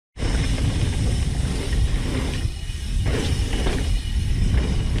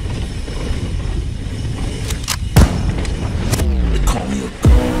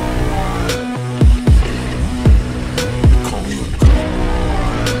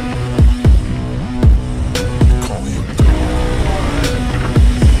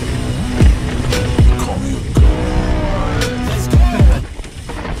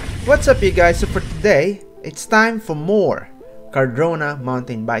What's up you guys, so for today, it's time for more Cardrona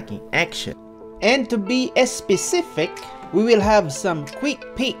mountain biking action. And to be specific, we will have some quick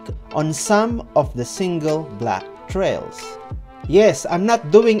peek on some of the single black trails. Yes, I'm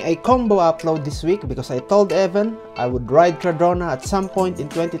not doing a combo upload this week because I told Evan I would ride Cardrona at some point in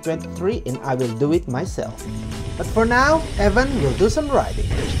 2023 and I will do it myself. But for now, Evan will do some riding.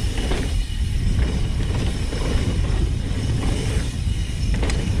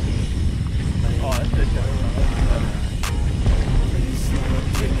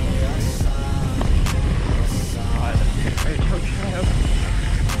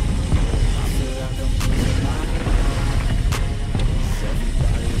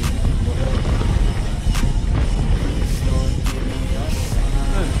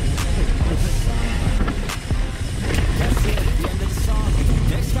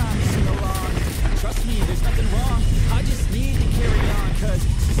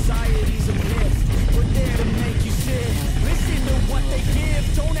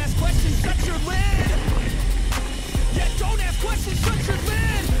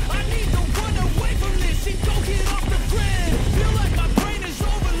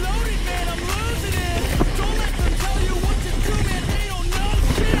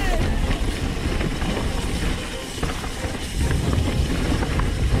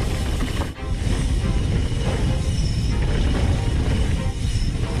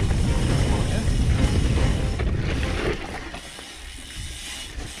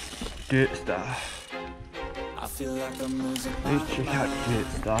 Dirtstar. I feel like I'm losing my Let's check out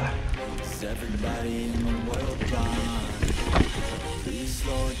Dirtstar. Is everybody in the world blind? Please,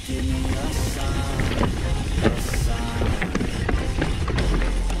 Lord, give me a sign, a sign.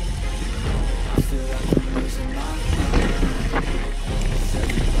 I feel like I'm losing my mind. Is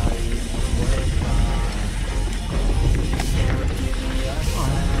everybody in the world blind? Please, Lord, give me a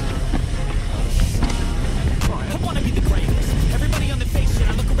sign, a sign. I wanna be the greatest. Everybody on the fake shit.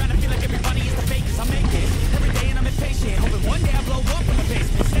 I look around and feel like everybody is the fakest. I make it every day and I'm impatient, hoping one day I blow up in the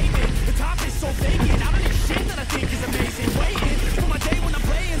basement. Statement, the top is so vacant. I don't need shit that I think is amazing. Waiting for my day when I'm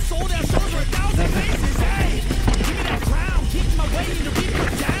playing sold out shows for 1,000 faces. Hey, give me that crown, keep my waiting to be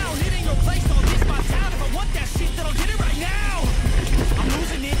put down. It ain't no place, I'll get my town. If I want that shit, then I'll get it right now. I'm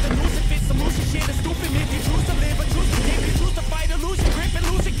losing it, the losing fits, I'm losing shit. A stupid myth, you choose to live, but choose to give. You choose to fight or lose your grip and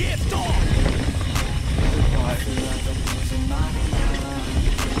lose a gift. I feel like I'm losing my mind.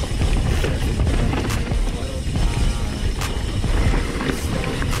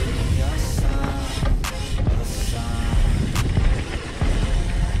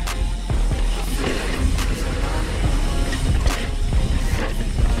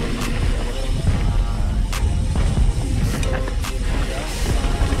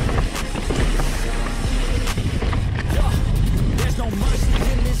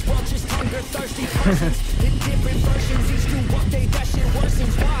 In different versions, each new update, that shit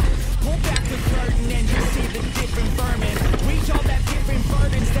worsens. Why? Pull back the curtain and you see the different vermin. Reach all that different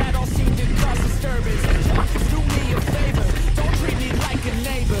burdens that all seem to cause disturbance. Do me a favor, don't treat me like a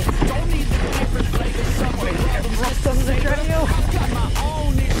neighbor. Don't need the different flavors. Subway problems just to savor. I've got my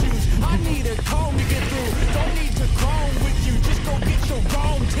own issues, I need a comb to get through. Don't need to chrome with you, just go get your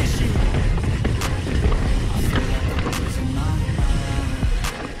own tissue. I feel like I'm losing my mind.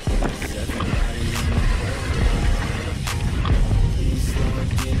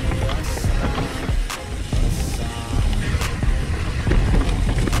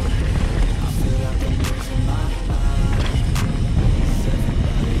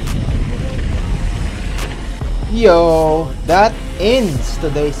 Yo, that ends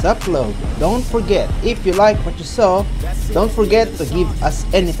today's upload. Don't forget, if you like what you saw, don't forget to give us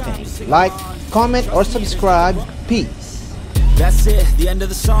anything. Like, comment or subscribe. Peace. That's it, the end of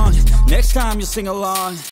the song. Next time you'll sing along.